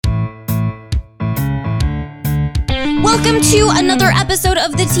Welcome to another episode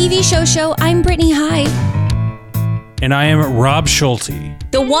of the TV Show. I'm Brittany High. And I am Rob Schulte.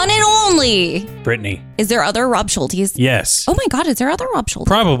 The one and only. Brittany. Is there other Rob Schultes? Yes. Oh my God, is there other Rob Schultes?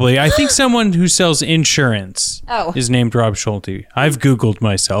 Probably. I think someone who sells insurance is named Rob Schulte. I've Googled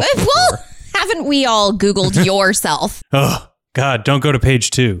myself before. Well, haven't we all Googled yourself? Oh, God, don't go to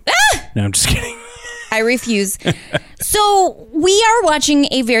page 2. No, I'm just kidding. I refuse. So we are watching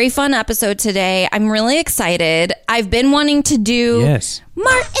a very fun episode today. I'm really excited. I've been wanting to do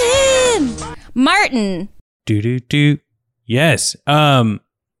Martin. Do. Yes.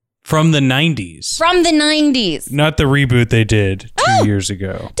 From the 90s. From the 90s. Not the reboot they did 2 years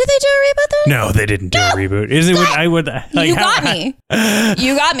ago. Did they do a reboot though? No, they didn't do a reboot. Is it? I would. Like, you got me.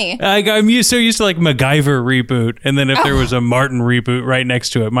 You got me. I'm so used to like MacGyver reboot, and then if there was a Martin reboot right next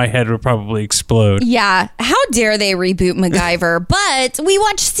to it, my head would probably explode. Yeah. How dare they reboot MacGyver? But we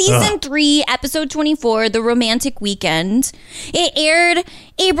watched season 3, episode 24, The Romantic Weekend. It aired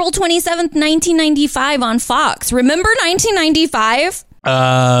April 27th, 1995 on Fox. Remember 1995?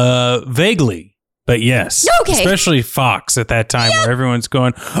 Vaguely, but yes. Okay. Especially Fox at that time where everyone's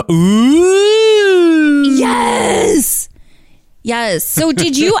going, ooh. Yes. So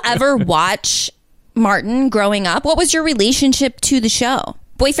did you ever watch Martin growing up? What was your relationship to the show?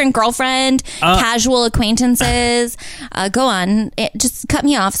 Boyfriend, girlfriend, casual acquaintances? Go on. Just cut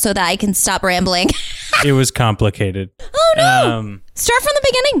me off so that I can stop rambling. It was complicated. Oh, no. Start from the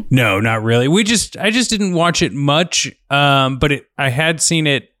beginning. No, not really. I just didn't watch it much, but I had seen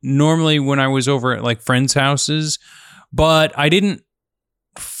it normally when I was over at like friends' houses, but I didn't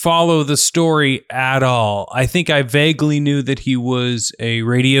follow the story at all. I think I vaguely knew that he was a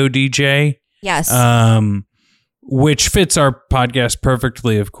radio DJ. Yes. Which fits our podcast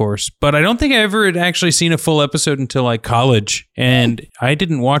perfectly, of course. But I don't think I ever had actually seen a full episode until like college. And I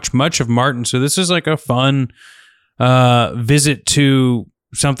didn't watch much of Martin. So this is like a fun visit to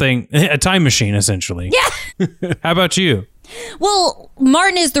something, a time machine, essentially. Yeah. How about you? Well,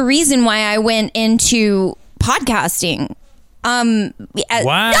 Martin is the reason why I went into podcasting. Wow.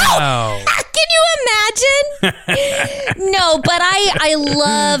 No! Can you imagine? No, but I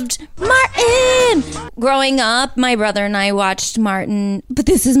loved Martin. Growing up, my brother and I watched Martin, but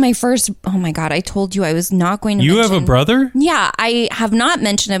this is my first, oh my God, I told you I was not going to You have a brother? Yeah, I have not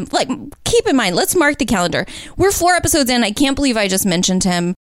mentioned him. Like, keep in mind, let's mark the calendar. We're 4 episodes in. I can't believe I just mentioned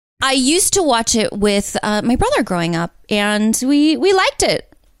him. I used to watch it with my brother growing up, and we liked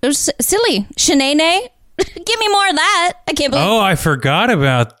it. It was silly. Shanae. Give me more of that. I can't believe. Oh, I forgot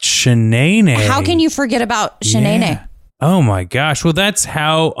about Shanae. How can you forget about Shanae? Yeah. Oh my gosh. Well, that's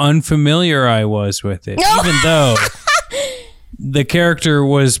how unfamiliar I was with it. Even though the character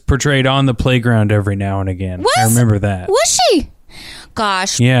was portrayed on the playground every now and again. I remember that. Was she?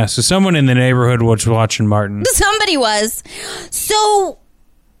 Gosh. Yeah. So someone in the neighborhood was watching Martin. Somebody was. So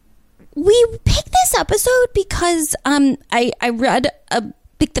we picked this episode because I read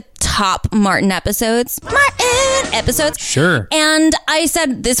the top Martin episodes. Sure. And I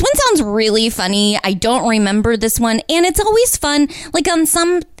said, this one sounds really funny. I don't remember this one. And it's always fun. Like on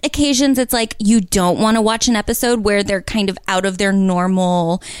some occasions, it's like you don't want to watch an episode where they're kind of out of their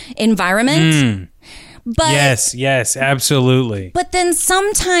normal environment. But, yes, absolutely. But then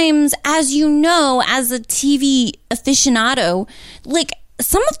sometimes, as you know, as a TV aficionado, like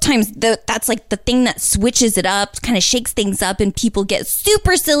sometimes that's like the thing that switches it up, kind of shakes things up, and people get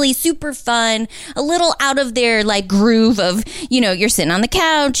super silly, super fun, a little out of their like groove of, you know, you're sitting on the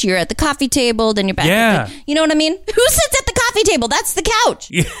couch, you're at the coffee table, then you're back. Yeah. You know what I mean? Who sits at the coffee table? That's the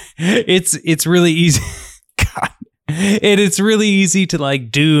couch. It's really easy. God. It's really easy to like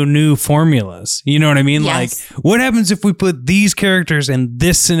do new formulas. You know what I mean? Yes. Like, what happens if we put these characters in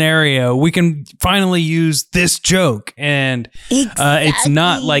this scenario? We can finally use this joke. And it's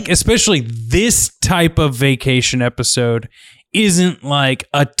not like, especially this type of vacation episode isn't like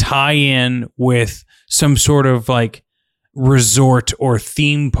a tie-in with some sort of like resort or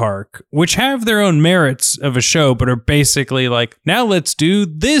theme park, which have their own merits of a show, but are basically like, now let's do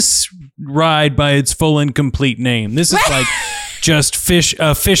this ride by its full and complete name. This is like just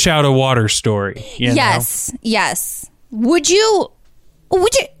a fish out of water story. Yes. Do you have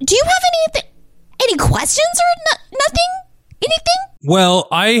any questions or anything? Well,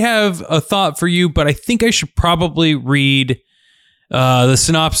 I have a thought for you, but I think I should probably read the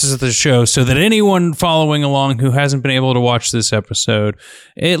synopsis of the show so that anyone following along who hasn't been able to watch this episode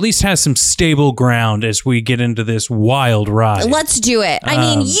at least has some stable ground as we get into this wild ride. Let's do it. I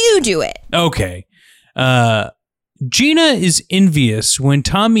mean, you do it. Okay. Gina is envious when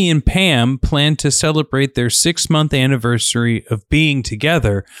Tommy and Pam plan to celebrate their 6-month anniversary of being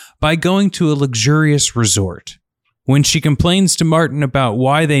together by going to a luxurious resort. When she complains to Martin about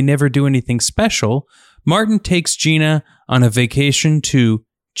why they never do anything special, Martin takes Gina on a vacation to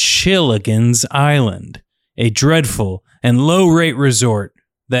Chilligan's Island, a dreadful and low-rate resort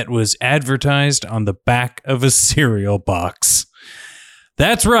that was advertised on the back of a cereal box.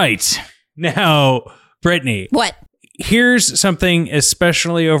 That's right. Now, Brittany. What? Here's something,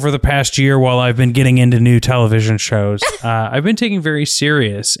 especially over the past year while I've been getting into new television shows, I've been taking very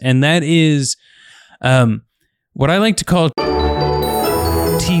serious, and that is what I like to call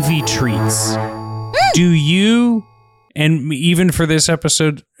TV treats. Do you, and even for this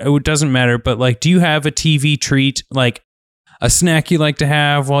episode, it doesn't matter, but like, do you have a TV treat, like a snack you like to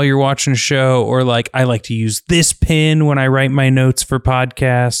have while you're watching a show, or like, I like to use this pen when I write my notes for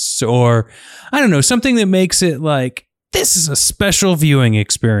podcasts, or I don't know, something that makes it like, this is a special viewing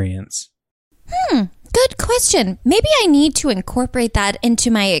experience? Good question. Maybe I need to incorporate that into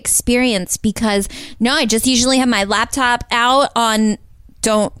my experience because no, I just usually have my laptop out on,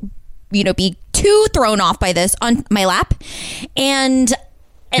 don't, be too thrown off by this, on my lap. And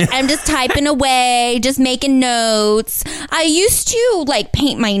I'm just typing away, just making notes. I used to like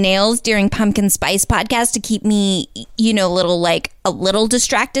paint my nails during Pumpkin Spice podcast to keep me, a little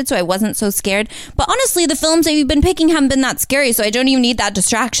distracted so I wasn't so scared. But honestly, the films that you've been picking haven't been that scary, so I don't even need that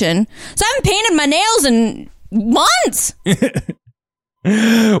distraction. So I haven't painted my nails in months.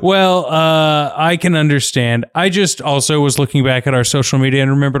 Well, I can understand. I just also was looking back at our social media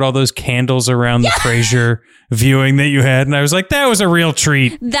and remembered all those candles around the Frasier viewing that you had, and I was like, that was a real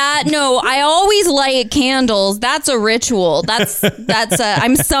treat. I always light candles. That's a ritual.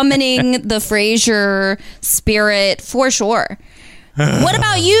 I'm summoning the Frasier spirit for sure. What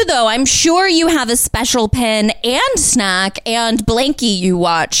about you, though? I'm sure you have a special pen and snack and blankie you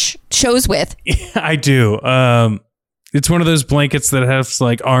watch shows with. Yeah, I do. It's one of those blankets that has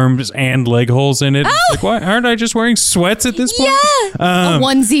like arms and leg holes in it. Oh! It's like, why aren't I just wearing sweats at this point? Yeah, a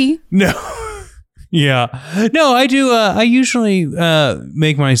onesie. No. Yeah. No, I do. I usually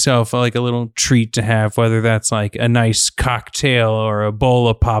make myself like a little treat to have, whether that's like a nice cocktail or a bowl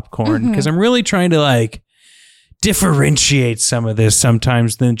of popcorn, because I'm really trying to like differentiate some of this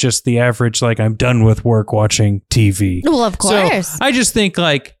sometimes than just the average, like I'm done with work watching TV. Well, of course. So I just think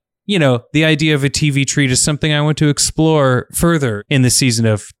like, the idea of a TV treat is something I want to explore further in the season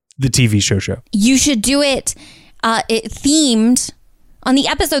of the TV show. You should do it themed on the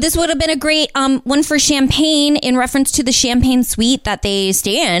episode. This would have been a great one for champagne in reference to the champagne suite that they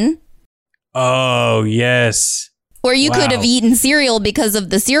stay in. Oh, yes. Or you could have eaten cereal because of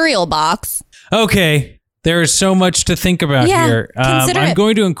the cereal box. Okay. There is so much to think about here. I'm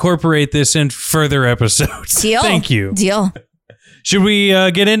going to incorporate this in further episodes. Deal. Thank you. Deal. Should we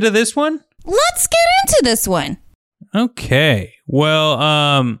get into this one? Let's get into this one. Okay. Well,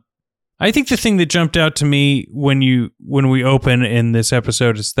 I think the thing that jumped out to me when we open in this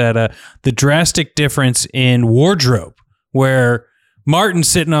episode is that the drastic difference in wardrobe, where Martin's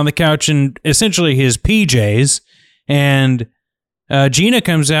sitting on the couch in essentially his PJs, and Gina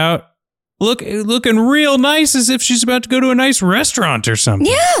comes out looking real nice, as if she's about to go to a nice restaurant or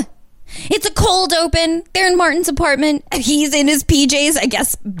something. Yeah. It's a cold open. They're in Martin's apartment. He's in his PJs. I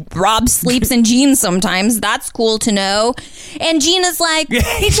guess Rob sleeps in jeans sometimes. That's cool to know. And Gina's like,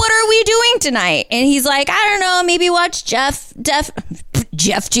 what are we doing tonight? And he's like, I don't know, maybe watch Jeff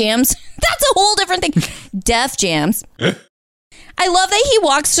Jams. That's a whole different thing. Def Jams. I love that he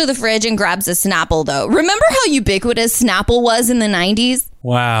walks to the fridge and grabs a Snapple, though. Remember how ubiquitous Snapple was in the 90s?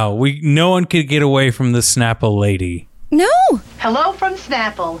 Wow. No one could get away from the Snapple lady. No. Hello from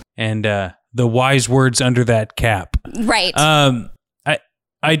Snapple. And the wise words under that cap. Right.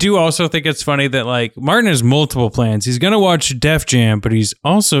 I do also think it's funny that like Martin has multiple plans. He's going to watch Def Jam, but he's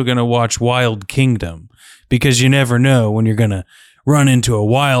also going to watch Wild Kingdom, because you never know when you're going to run into a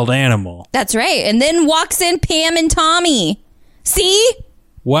wild animal. That's right. And then walks in Pam and Tommy. See?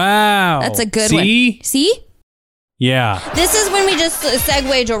 Wow. That's a good one. See? Yeah. This is when we just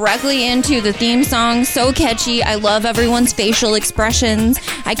segue directly into the theme song. So catchy. I love everyone's facial expressions.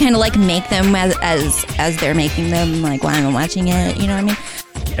 I kind of like make them as they're making them, like while I'm watching it. You know what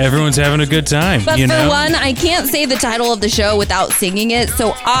I mean? Everyone's having a good time. But for one, I can't say the title of the show without singing it.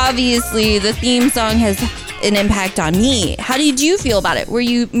 So obviously the theme song has an impact on me. How did you feel about it? Were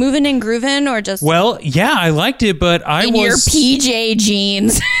you moving and grooving or just... Well, yeah, I liked it, but in your PJ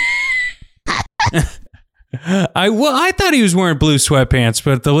jeans. I thought he was wearing blue sweatpants,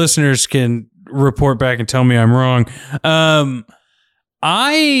 but the listeners can report back and tell me I'm wrong.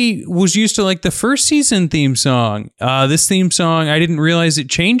 I was used to like the first season theme song. This theme song, I didn't realize it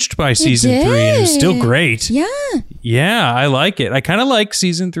changed by season 3. And it's still great. Yeah. Yeah, I like it. I kind of like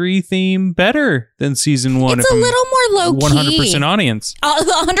season 3 theme better than season 1. It's a little more low key. 100% audience.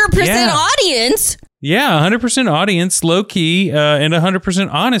 100% audience. Yeah, 100% audience, low key, and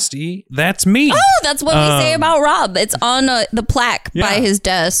 100% honesty. That's me. Oh, that's what we say about Rob. It's on the plaque by his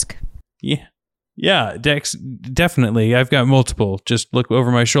desk. Yeah. Yeah, Dex, definitely. I've got multiple. Just look over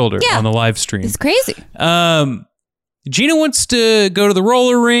my shoulder on the live stream. It's crazy. Gina wants to go to the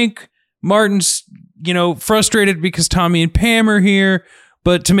roller rink. Martin's, frustrated because Tommy and Pam are here.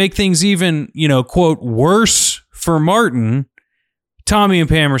 But to make things even, quote, worse for Martin, Tommy and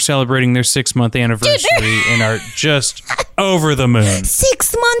Pam are celebrating their 6-month anniversary and are just over the moon.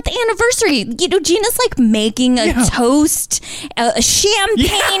 6-month anniversary. Gina's like making a toast, a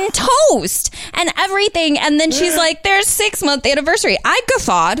champagne toast and everything. And then she's like, their 6-month anniversary. I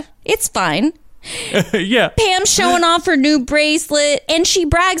guffawed. It's fine. Yeah. Pam showing off her new bracelet. And she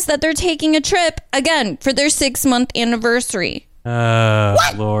brags that they're taking a trip again for their 6-month anniversary.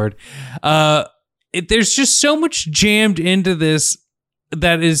 Lord. There's just so much jammed into this.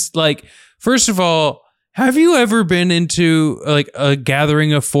 That is like, first of all, have you ever been into like a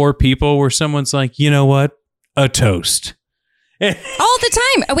gathering of 4 people where someone's like, you know what? A toast. All the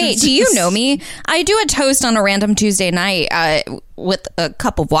time. Wait, do you know me? I do a toast on a random Tuesday night with a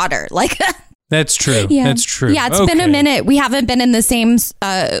cup of water. Like That's true. Yeah. That's true. Yeah, it's been a minute. We haven't been in the same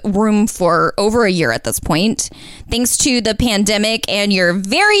room for over a year at this point, thanks to the pandemic and your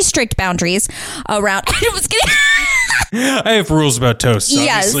very strict boundaries around. I was kidding. I have rules about toasts.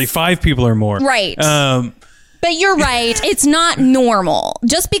 Obviously, 5 people or more. Right. But you're right. It's not normal.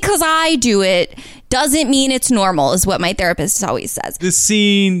 Just because I do it doesn't mean it's normal, is what my therapist always says. The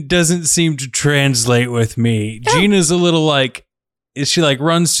scene doesn't seem to translate with me. Oh. Gina's a little like, she like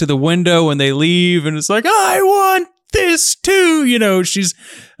runs to the window when they leave and it's like, I want this too. She's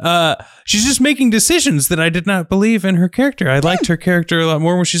just making decisions that I did not believe in her character. I liked her character a lot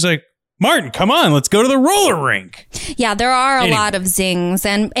more when she's like, Martin, come on, let's go to the roller rink. Yeah, there are a lot of zings,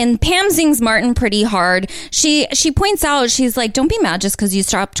 and Pam zings Martin pretty hard. She points out, she's like, don't be mad just because you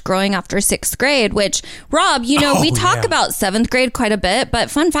stopped growing after 6th grade, which, Rob, we talk about 7th grade quite a bit, but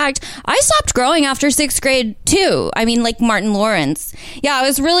fun fact, I stopped growing after 6th grade too. I mean, like Martin Lawrence. Yeah, I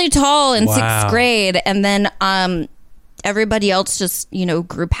was really tall in 6th grade, and then everybody else just,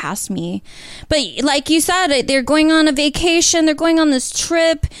 grew past me. But like you said, they're going on a vacation. They're going on this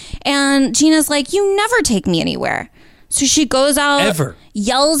trip. And Gina's like, you never take me anywhere. So she goes out,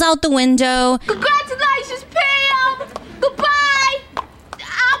 yells out the window. Congratulations, Pam. Goodbye.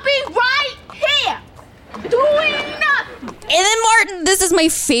 I'll be right here doing nothing. And then Martin, this is my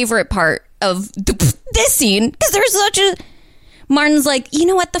favorite part of this scene, because there's such a... Martin's like, you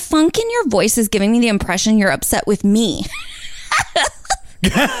know what? The funk in your voice is giving me the impression you're upset with me.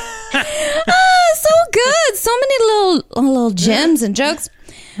 So good. So many little gems and jokes.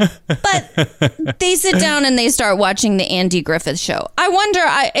 But they sit down and they start watching the Andy Griffith Show. I wonder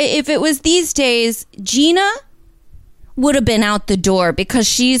if it was these days, Gina would have been out the door because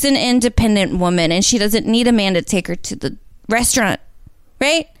she's an independent woman and she doesn't need a man to take her to the restaurant,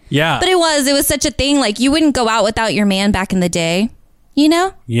 right? Yeah. But it was such a thing. Like, you wouldn't go out without your man back in the day,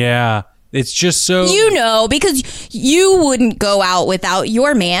 Yeah. It's just so... because you wouldn't go out without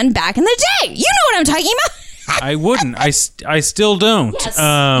your man back in the day. You know what I'm talking about. I wouldn't. I still don't. Yes.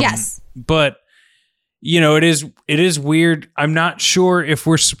 Yes. But, it is weird. I'm not sure if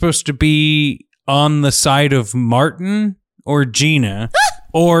we're supposed to be on the side of Martin or Gina.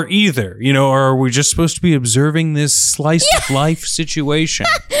 Or either, or are we just supposed to be observing this slice of life situation?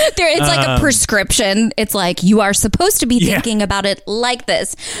 It's like a prescription. It's like, you are supposed to be thinking about it like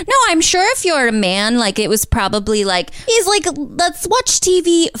this. No, I'm sure if you're a man, like, it was probably like, he's like, let's watch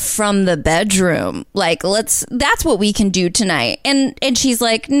TV from the bedroom. Like, that's what we can do tonight. And she's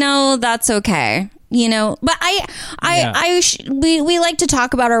like, no, that's okay. But we like to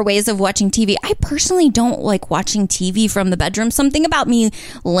talk about our ways of watching TV. I personally don't like watching TV from the bedroom. Something about me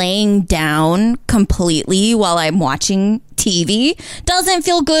laying down completely while I'm watching TV doesn't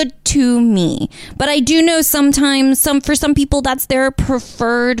feel good to me. But I do know sometimes for some people that's their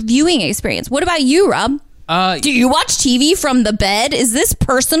preferred viewing experience. What about you, Rob? Do you watch TV from the bed? Is this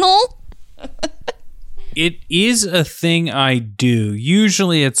personal? It is a thing I do.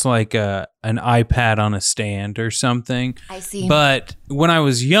 Usually it's like an iPad on a stand or something. I see. But when I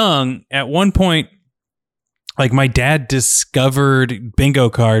was young, at one point, like, my dad discovered Bingo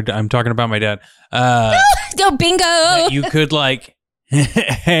Card. I'm talking about my dad. Go bingo! That you could like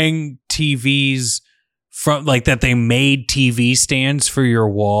hang TVs from like that they made TV stands for your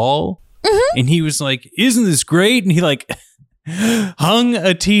wall. Mm-hmm. And he was like, isn't this great? And he like hung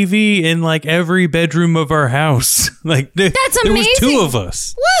a TV in like every bedroom of our house. Like that's amazing. There was 2 of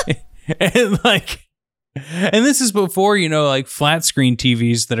us. What? And this is before, like flat screen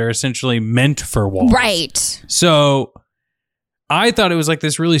TVs that are essentially meant for walls. Right. So I thought it was like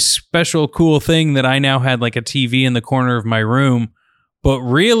this really special, cool thing that I now had like a TV in the corner of my room. But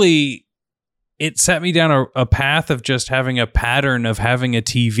really, it set me down a path of just having a pattern of having a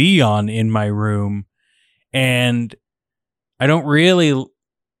TV on in my room. And I don't really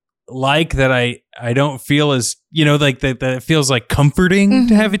like that I don't feel as, like that it feels like comforting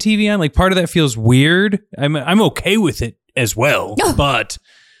to have a TV on. Like part of that feels weird. I'm okay with it as well. But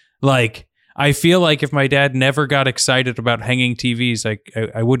like I feel like if my dad never got excited about hanging TVs,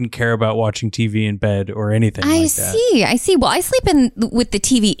 I wouldn't care about watching TV in bed or anything like that. I see. Well, I sleep with the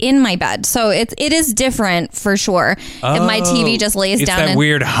TV in my bed, so it is different for sure. If my TV just lays down. It's that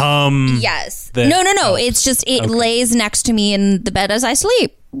weird hum. Yes. No. It's just lays next to me in the bed as I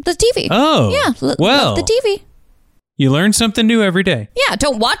sleep. The TV. Oh. Yeah. Well, love the TV. You learn something new every day. Yeah.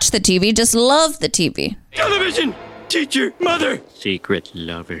 Don't watch the TV. Just love the TV. Television. Teacher, mother, secret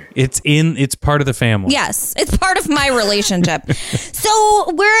lover. It's part of the family. Yes, it's part of my relationship.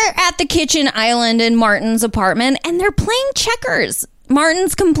 So we're at the kitchen island in Martin's apartment, and they're playing checkers.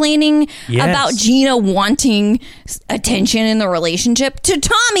 Martin's complaining about Gina wanting attention in the relationship to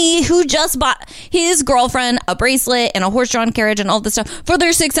Tommy, who just bought his girlfriend a bracelet and a horse-drawn carriage and all this stuff for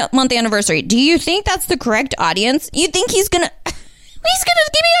their 6-month anniversary. Do you think that's the correct audience? You think he's gonna get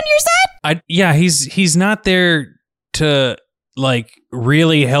me on your side? He's not there to like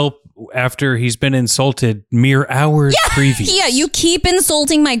really help after he's been insulted mere hours previous. Yeah, you keep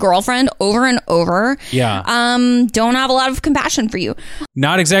insulting my girlfriend over and over. Yeah. Don't have a lot of compassion for you.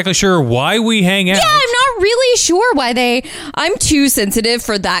 Not exactly sure why we hang out. Yeah, I'm not really sure why I'm too sensitive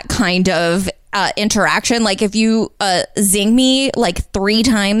for that kind of interaction. Like if you zing me like 3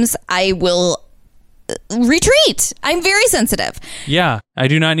 times, I will retreat. I'm very sensitive. Yeah, I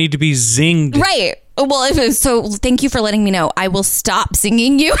do not need to be zinged. Right. Well, so thank you for letting me know. I will stop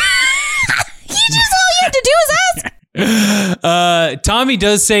singing you. All you have to do is ask. Tommy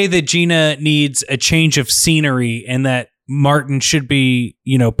does say that Gina needs a change of scenery and that Martin should be,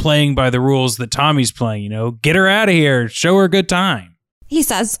 playing by the rules that Tommy's playing, get her out of here, show her a good time. He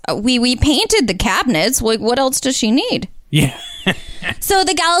says, we painted the cabinets. What else does she need? Yeah. So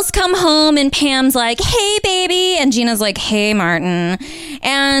the gals come home and Pam's like, hey, baby. And Gina's like, hey, Martin.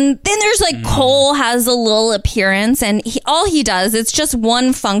 And then there's like Cole has a little appearance and all he does, it's just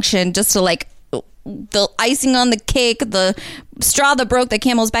one function just to like the icing on the cake, the straw that broke the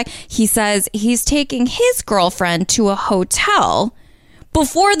camel's back. He says he's taking his girlfriend to a hotel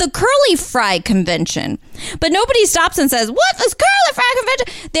before the Curly Fry convention. But nobody stops and says, what is Curly Fry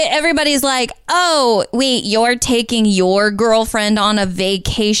convention? Everybody's like, oh, wait, you're taking your girlfriend on a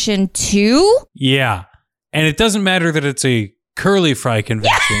vacation too? Yeah. And it doesn't matter that it's a Curly Fry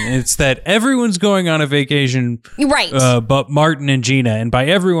convention. Yeah. It's that everyone's going on a vacation. Right. But Martin and Gina. And by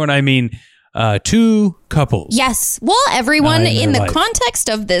everyone, I mean 2 couples. Yes. Well, everyone in the context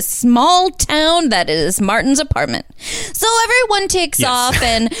of this small town that is Martin's apartment. So everyone takes off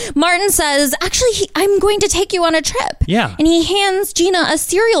and Martin says, actually, I'm going to take you on a trip. Yeah. And he hands Gina a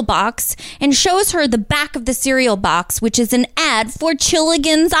cereal box and shows her the back of the cereal box, which is an ad for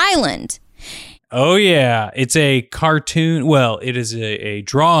Chilligan's Island. Oh, yeah. It's a cartoon. Well, it is a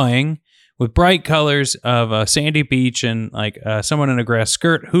drawing with bright colors of a sandy beach and like someone in a grass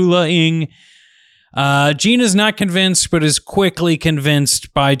skirt hula-ing. Gina's not convinced, but is quickly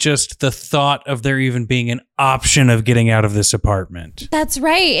convinced by just the thought of there even being an option of getting out of this apartment. That's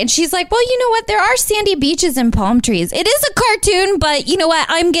right. And she's like, well, you know what? There are sandy beaches and palm trees. It is a cartoon, but you know what?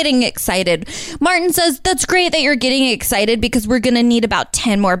 I'm getting excited. Martin says, that's great that you're getting excited because we're going to need about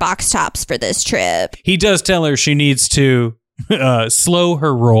 10 more box tops for this trip. He does tell her she needs to slow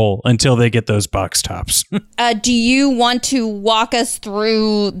her roll until they get those box tops. Do you want to walk us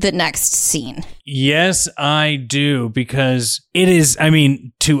through the next scene? Yes, I do, because it is,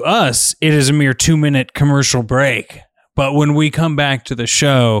 to us, it is a mere 2-minute commercial break. But when we come back to the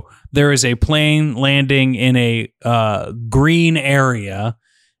show, there is a plane landing in a green area,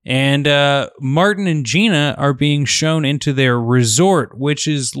 and Martin and Gina are being shown into their resort, which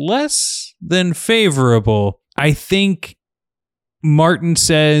is less than favorable. I think Martin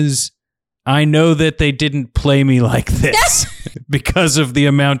says, I know that they didn't play me like this. because of the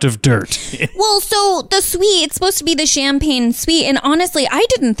amount of dirt. Well, so the suite, it's supposed to be the champagne suite. And honestly, I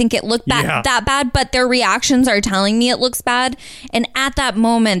didn't think it looked that bad, but their reactions are telling me it looks bad. And at that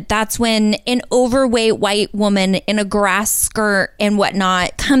moment, that's when an overweight white woman in a grass skirt and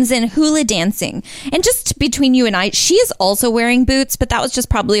whatnot comes in hula dancing. And just between you and I, she is also wearing boots, but that was just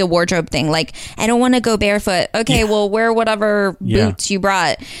probably a wardrobe thing. Like, I don't want to go barefoot. Okay, well, wear whatever boots you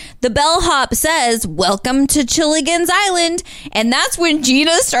brought. The bellhop says, "Welcome to Chilligan's Island." And that's when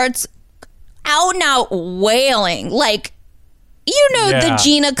Gina starts out and out wailing. Like, the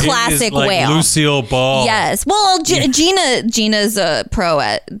Gina classic like wail. Lucille Ball. Yes. Well, Gina's a pro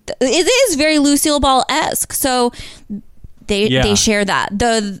at it is very Lucille Ball-esque. So they share that.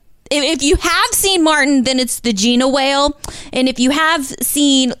 If you have seen Martin, then it's the Gina wail. And if you have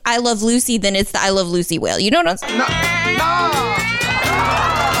seen I Love Lucy, then it's the I Love Lucy wail. You know what I'm saying?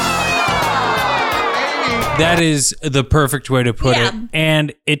 That is the perfect way to put it.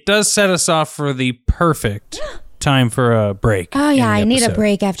 And it does set us off for the perfect time for a break. Oh, yeah. I need a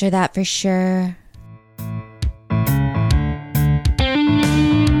break after that for sure.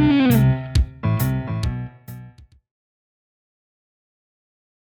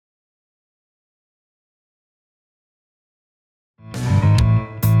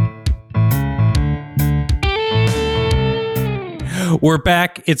 We're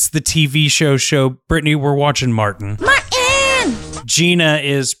back. It's the TV show. Brittany, we're watching Martin. Gina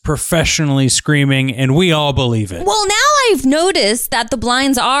is professionally screaming, and we all believe it. Well, now I've noticed that the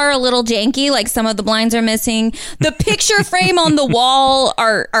blinds are a little janky. Like, some of the blinds are missing. The picture frame on the wall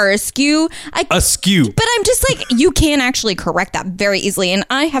are askew. Askew. But I'm just like, you can actually correct that very easily. And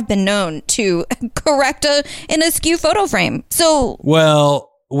I have been known to correct an askew photo frame. So,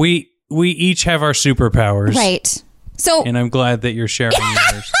 well, we each have our superpowers. Right. So, and I'm glad that you're sharing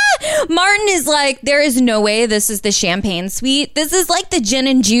yours. Martin is like, there is no way this is the champagne suite. This is like the gin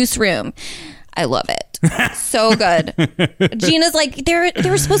and juice room. I love it. So good. Gina's like, there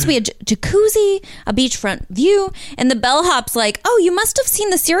was supposed to be a jacuzzi, a beachfront view, and the bellhop's like, oh, you must have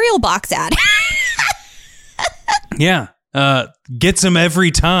seen the cereal box ad. Yeah. Gets them every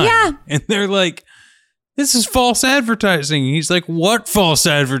time. Yeah. And they're like, this is false advertising. He's like, what false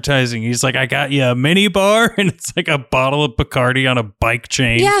advertising? He's like, I got you a mini bar, and it's like a bottle of Bacardi on a bike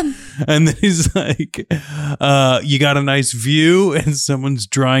chain. Yeah. And then he's like, you got a nice view, and someone's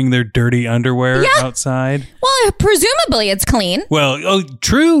drying their dirty underwear outside. Well, presumably it's clean. Well,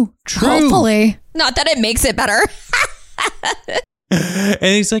 true. Hopefully. Not that it makes it better.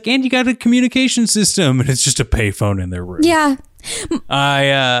 And he's like, and you got a communication system, and it's just a payphone in their room. Yeah.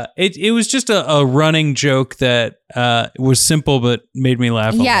 It was just a running joke that was simple but made me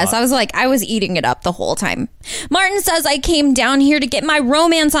laugh a lot. Yes, I was like, I was eating it up the whole time. Martin says, I came down here to get my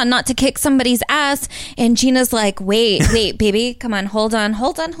romance on, not to kick somebody's ass. And Gina's like, wait, baby, come on, hold on.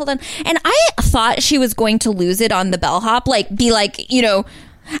 And I thought she was going to lose it on the bellhop, like, be like,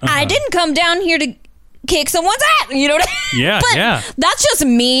 I didn't come down here to kick someone's ass, you know what I mean? Yeah, but that's just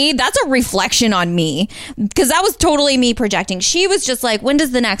me. That's a reflection on me, because that was totally me projecting. She was just like, when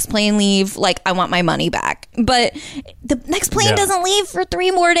does the next plane leave? Like, I want my money back. But the next plane doesn't leave for 3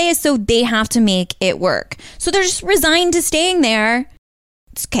 more days, so they have to make it work. So they're just resigned to staying there.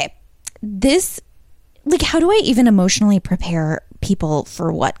 It's okay. How do I even emotionally prepare people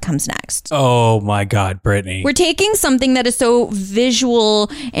for what comes next? Oh my God, Brittany. We're taking something that is so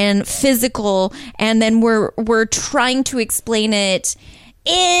visual and physical, and then we're trying to explain it.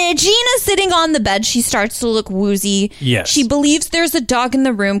 Gina's sitting on the bed. She starts to look woozy. Yes. She believes there's a dog in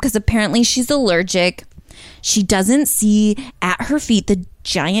the room because apparently she's allergic. She doesn't see at her feet the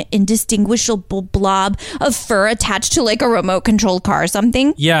giant indistinguishable blob of fur attached to like a remote controlled car or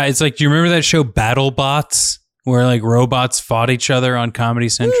something. Yeah, it's like, do you remember that show BattleBots, where like robots fought each other on Comedy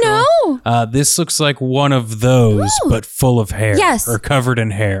Central? No. This looks like one of those, but full of hair. Yes. Or covered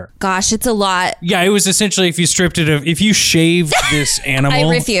in hair. Gosh, it's a lot. Yeah, it was essentially, if you shaved this animal I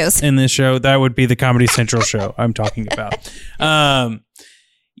refuse. in this show, that would be the Comedy Central show I'm talking about.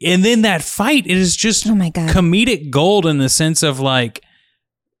 And then that fight, it is just comedic gold in the sense of like,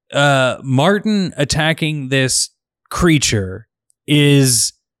 Martin attacking this creature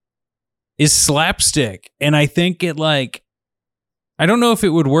is slapstick. And I think it like, I don't know if it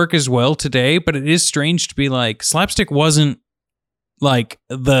would work as well today, but it is strange to be like, slapstick wasn't like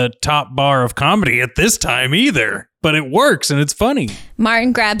the top bar of comedy at this time either. but it works and it's funny.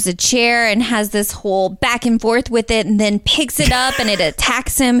 Martin grabs a chair and has this whole back and forth with it and then picks it up and it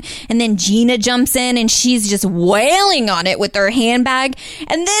attacks him. And then Gina jumps in and she's just wailing on it with her handbag.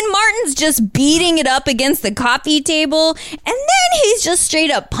 And then Martin's just beating it up against the coffee table. And then he's just straight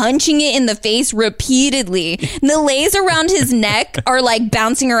up punching it in the face repeatedly. And the lays around his neck are like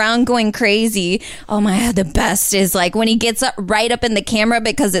bouncing around going crazy. Oh my God, the best is like when he gets up right up in the camera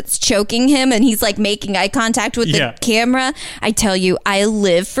because it's choking him and he's like making eye contact with the camera. I tell you, I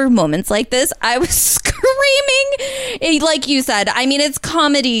live for moments like this. I was screaming. Like you said, I mean, it's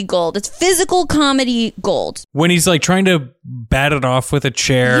comedy gold. It's physical comedy gold. When he's like trying to bat it off with a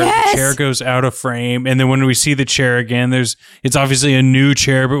chair, the chair goes out of frame. And then when we see the chair again, it's obviously a new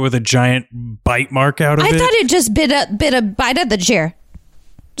chair, but with a giant bite mark out of it. I thought it just bit a bite of the chair.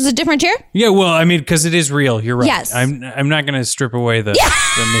 Is it a different chair? Yeah, well, I mean, because it is real. You're right. Yes. I'm not going to strip away the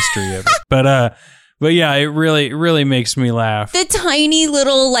mystery of it. But yeah, it really makes me laugh. The tiny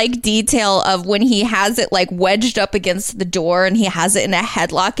little like detail of when he has it like wedged up against the door and he has it in a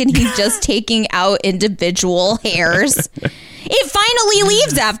headlock and he's just taking out individual hairs. It finally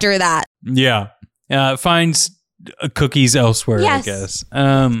leaves after that. Yeah. Finds cookies elsewhere, I guess.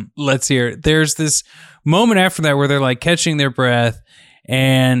 Let's hear. There's this moment after that where they're like catching their breath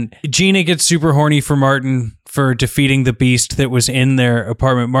and Gina gets super horny for Martin for defeating the beast that was in their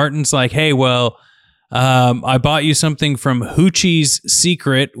apartment. Martin's like, hey, well, I bought you something from Hoochie's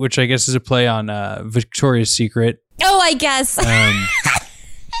Secret, which I guess is a play on Victoria's Secret. Oh, I guess.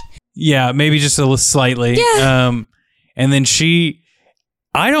 Yeah, maybe just a little slightly. Yeah. And then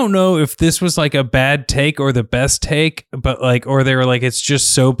I don't know if this was like a bad take or the best take, but like, or they were like, it's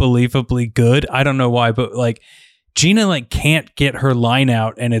just so believably good. I don't know why, but like Gina like can't get her line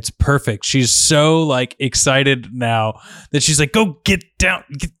out and it's perfect. She's so like excited now that she's like, go get down.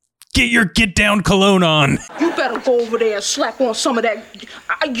 Get your get down cologne on. You better go over there and slap on some of that.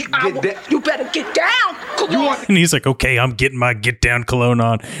 You better get down cologne. And he's like, okay, I'm getting my get down cologne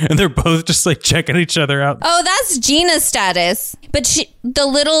on. And they're both just like checking each other out. Oh, that's Gina's status. But the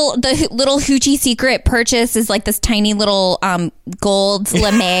little Hoochie Secret purchase is like this tiny little gold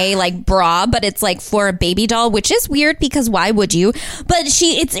lame like bra, but it's like for a baby doll, which is weird because why would you? But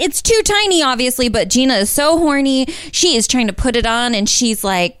it's too tiny, obviously. But Gina is so horny. She is trying to put it on, and she's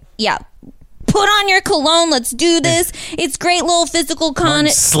like, yeah, put on your cologne. Let's do this. It's great little physical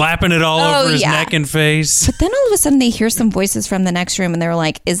slapping it all over his neck and face. But then all of a sudden they hear some voices from the next room and they're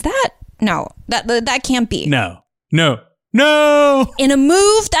like, is that? No, that can't be. No. In a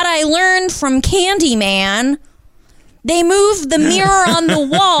move that I learned from Candyman, they move the mirror on the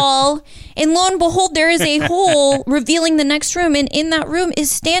wall and lo and behold, there is a hole revealing the next room. And in that room is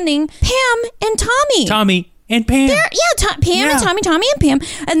standing Pam and Tommy. Tommy and Pam. Pam and Tommy and Pam.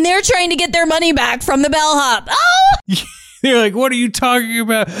 And they're trying to get their money back from the bellhop. Oh! They're like, what are you talking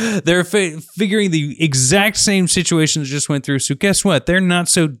about? They're figuring the exact same situation that just went through. So guess what? They're not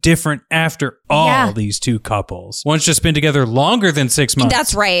so different after all, these two couples. One's just been together longer than 6 months.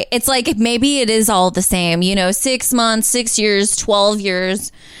 That's right. It's like maybe it is all the same. 6 months, 6 years, 12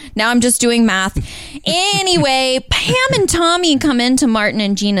 years. Now I'm just doing math. Anyway, Pam and Tommy come into Martin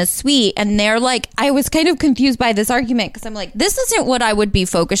and Gina's suite and they're like, I was kind of confused by this argument because I'm like, this isn't what I would be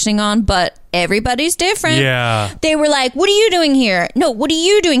focusing on, but everybody's different. Yeah. They were like, what are you doing here? No, what are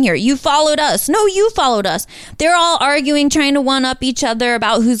you doing here? You followed us. No, you followed us. They're all arguing, trying to one up each other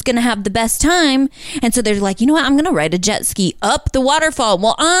about who's going to have the best time. And so they're like, you know what? I'm going to ride a jet ski up the waterfall.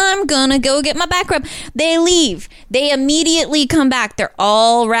 Well, I'm going to go get my back rub. They leave. They immediately come back. They're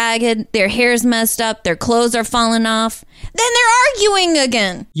all ragged. Their hair's messed up. Their clothes are falling off. Then they're arguing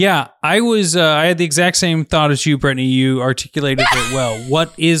again. Yeah, I had the exact same thought as you, Brittany. You articulated it well.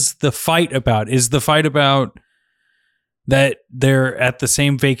 What is the fight about? Is the fight about that they're at the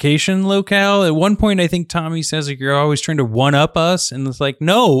same vacation locale? At one point, I think Tommy says, like, you're always trying to one-up us. And it's like,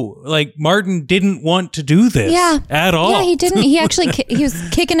 no, like, Martin didn't want to do this at all. Yeah, he didn't. He actually, he was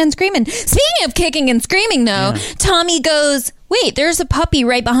kicking and screaming. Speaking of kicking and screaming, though, Tommy goes, wait, there's a puppy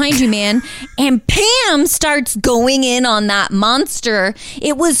right behind you, man. And Pam starts going in on that monster.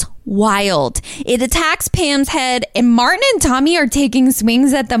 It was wild. It attacks Pam's head and Martin and Tommy are taking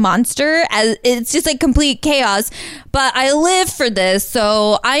swings at the monster. As it's just like complete chaos. But I live for this,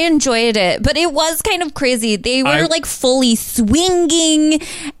 so I enjoyed it. But it was kind of crazy. They were like fully swinging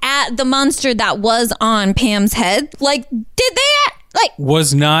at the monster that was on Pam's head. Like, did they...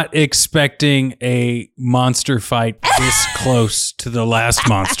 was not expecting a monster fight this close to the last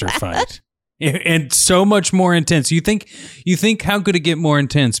monster fight. And so much more intense. You think how could it get more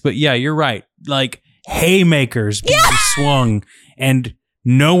intense? But yeah, you're right. Like haymakers being swung and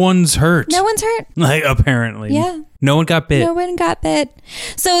no one's hurt. No one's hurt. Like apparently. Yeah. No one got bit. No one got bit.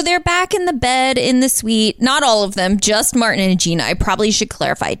 So they're back in the bed in the suite. Not all of them, just Martin and Gina. I probably should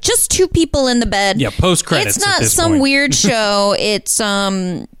clarify. Just 2 people in the bed. Yeah, post-credits. It's not at this some point. weird show. It's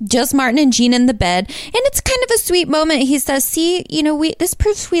just Martin and Gina in the bed. And it's kind of a sweet moment. He says, see, this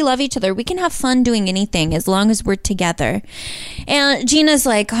proves we love each other. We can have fun doing anything as long as we're together. And Gina's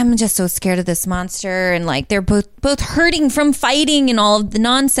like, I'm just so scared of this monster. And like they're both hurting from fighting and all of the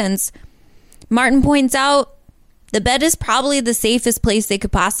nonsense. Martin points out, the bed is probably the safest place they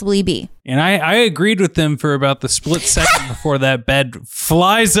could possibly be. And I agreed with them for about the split second before that bed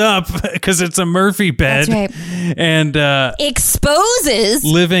flies up because it's a Murphy bed. That's right. And exposes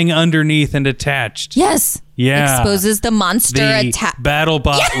living underneath and attached. Yes. Yeah. Exposes the monster attack.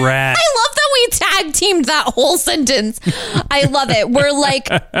 BattleBot rat. I love that we tag teamed that whole sentence. I love it. We're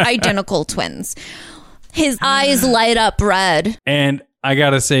like identical twins. His eyes light up red. And I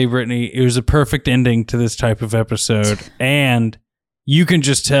gotta say, Brittany, it was a perfect ending to this type of episode. And you can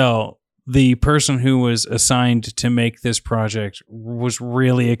just tell the person who was assigned to make this project was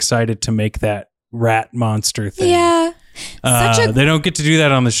really excited to make that rat monster thing. Yeah. They don't get to do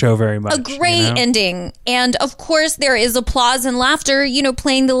that on the show very much. A great ending. And of course, there is applause and laughter,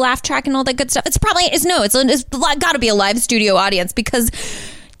 playing the laugh track and all that good stuff. It's got to be a live studio audience because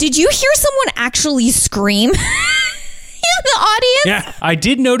did you hear someone actually scream? In the audience? Yeah, I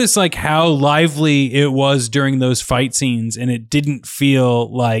did notice like how lively it was during those fight scenes, and it didn't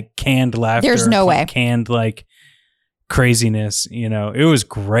feel like canned laughter. There's no way. Canned like craziness. It was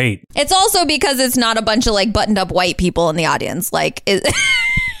great. It's also because it's not a bunch of like buttoned up white people in the audience. Like,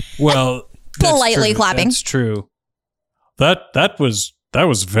 well, politely clapping. That's true. That was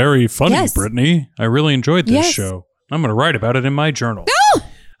very funny, Yes. Brittany. I really enjoyed this Yes. show. I'm gonna write about it in my journal.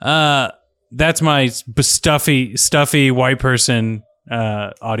 Oh! That's my stuffy white person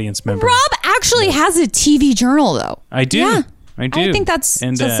audience member. Rob actually has a TV journal, though. I do. Yeah. I do. I think that's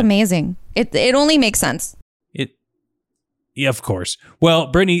amazing. It only makes sense. Yeah, of course. Well,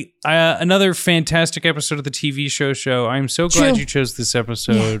 Brittany, another fantastic episode of the TV show. I'm so glad you chose this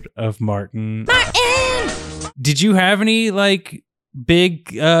episode of Martin. Martin! Did you have any like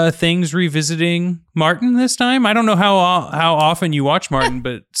big things revisiting Martin this time? I don't know how often you watch Martin,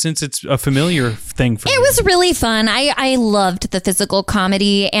 but since it's a familiar thing for you. It was really fun. I loved the physical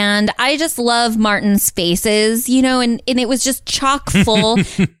comedy, and I just love Martin's faces, and it was just chock full.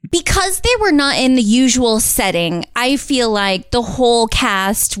 Because they were not in the usual setting, I feel like the whole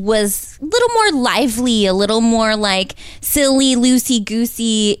cast was a little more lively, a little more like silly,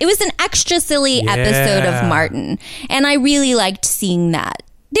 loosey-goosey. It was an extra silly episode of Martin, and I really liked seeing that.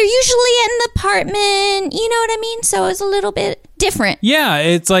 They're usually in the apartment, you know what I mean? So it was a little bit different. Yeah,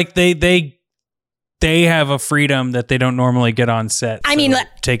 it's like they have a freedom that they don't normally get on set. I mean,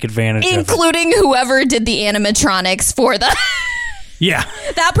 take advantage of it. Including whoever did the animatronics for the... Yeah.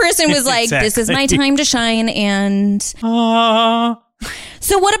 That person was like, This is my time to shine. And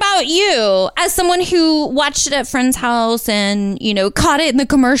so what about you? As someone who watched it at friend's house and, caught it in the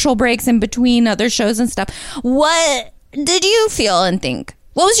commercial breaks in between other shows and stuff, what did you feel and think?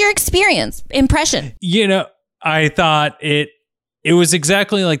 What was your impression? I thought it was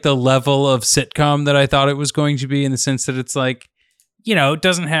exactly like the level of sitcom that I thought it was going to be, in the sense that it's like, it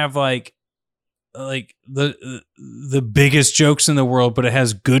doesn't have like the biggest jokes in the world, but it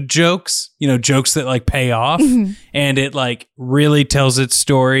has good jokes, jokes that like pay off, and it like really tells its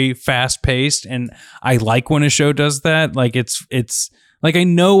story fast paced. And I like when a show does that. Like it's like, I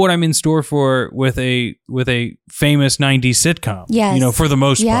know what I'm in store for with a famous 90s sitcom, yes. For the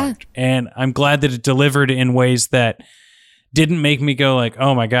most part. And I'm glad that it delivered in ways that didn't make me go like,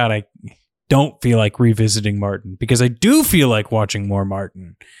 oh my God, I don't feel like revisiting Martin, because I do feel like watching more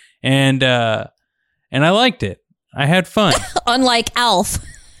Martin. And I liked it. I had fun. Unlike Alf.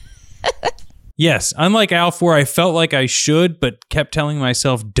 Yes, unlike Alf, where I felt like I should, but kept telling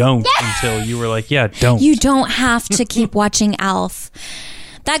myself don't until you were like, yeah, don't. You don't have to keep watching Alf.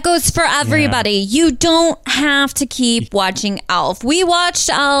 That goes for everybody. Yeah. You don't have to keep watching Alf. We watched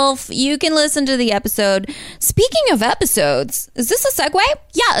Alf. You can listen to the episode. Speaking of episodes, is this a segue?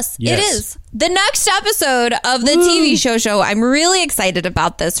 Yes, it is. The next episode of the TV show. I'm really excited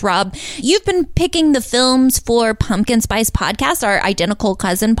about this, Rob. You've been picking the films for Pumpkin Spice Podcast, our identical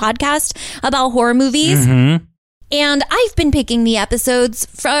cousin podcast about horror movies. Mm-hmm. And I've been picking the episodes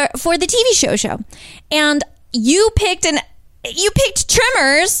for the TV show. And you picked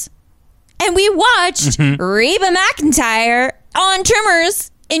Tremors, and we watched Reba McEntire on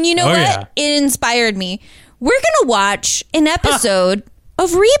Tremors. And you know what? Yeah. It inspired me. We're going to watch an episode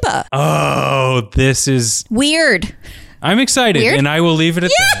of Reba. Oh, this is weird. I'm excited, and I will leave it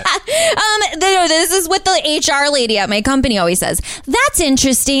at that. This is what the HR lady at my company always says. That's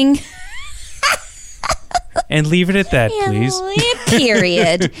interesting. And leave it at that, please.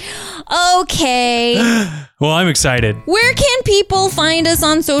 Period. Okay. Well, I'm excited. Where can people find us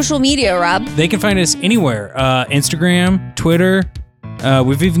on social media, Rob? They can find us anywhere. Instagram, Twitter.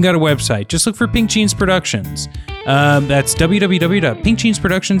 We've even got a website. Just look for Pink Jeans Productions. That's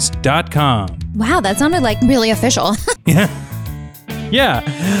www.pinkjeansproductions.com. Wow, that sounded like really official. Yeah.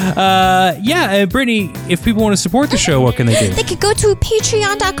 Brittany, if people want to support the show, what can they do? They could go to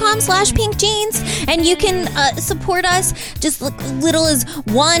patreon.com/pinkjeans and you can support us just little as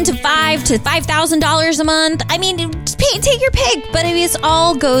 $1 to $5 to $5,000 a month. I mean, take your pick, but it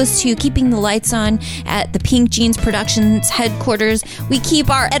all goes to keeping the lights on at the Pink Jeans Productions headquarters. We keep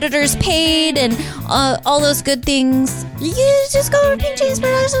our editors paid and all those good things. You just go to Pink Jeans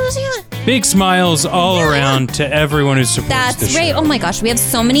Productions. Big smiles all around to everyone who supports the show. That's right. Oh my gosh, we have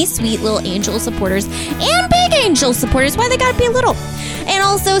so many sweet little angel supporters and big angel supporters. Why they gotta be little? And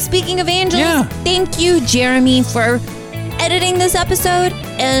also, speaking of angels, thank you, Jeremy, for editing this episode.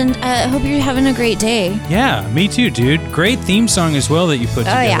 And I hope you're having a great day. Yeah, me too, dude. Great theme song as well that you put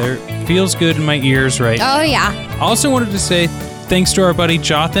together. Yeah. Feels good in my ears right now. Oh, yeah. Also wanted to say thanks to our buddy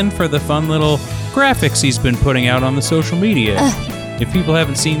Jothan for the fun little graphics he's been putting out on the social media. If people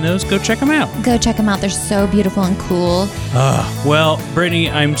haven't seen those, go check them out. Go check them out. They're so beautiful and cool. Well,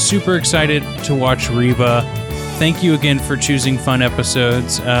 Brittany, I'm super excited to watch Reba. Thank you again for choosing fun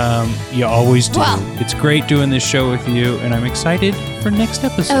episodes. You always do. Well, it's great doing this show with you, and I'm excited for next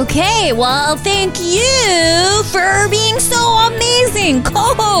episode. Okay, well, thank you for being so amazing,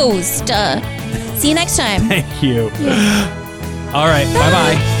 co-host. See you next time. Thank you. All right,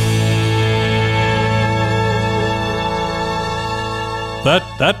 bye-bye.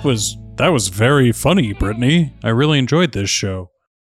 That was very funny, Brittany. I really enjoyed this show.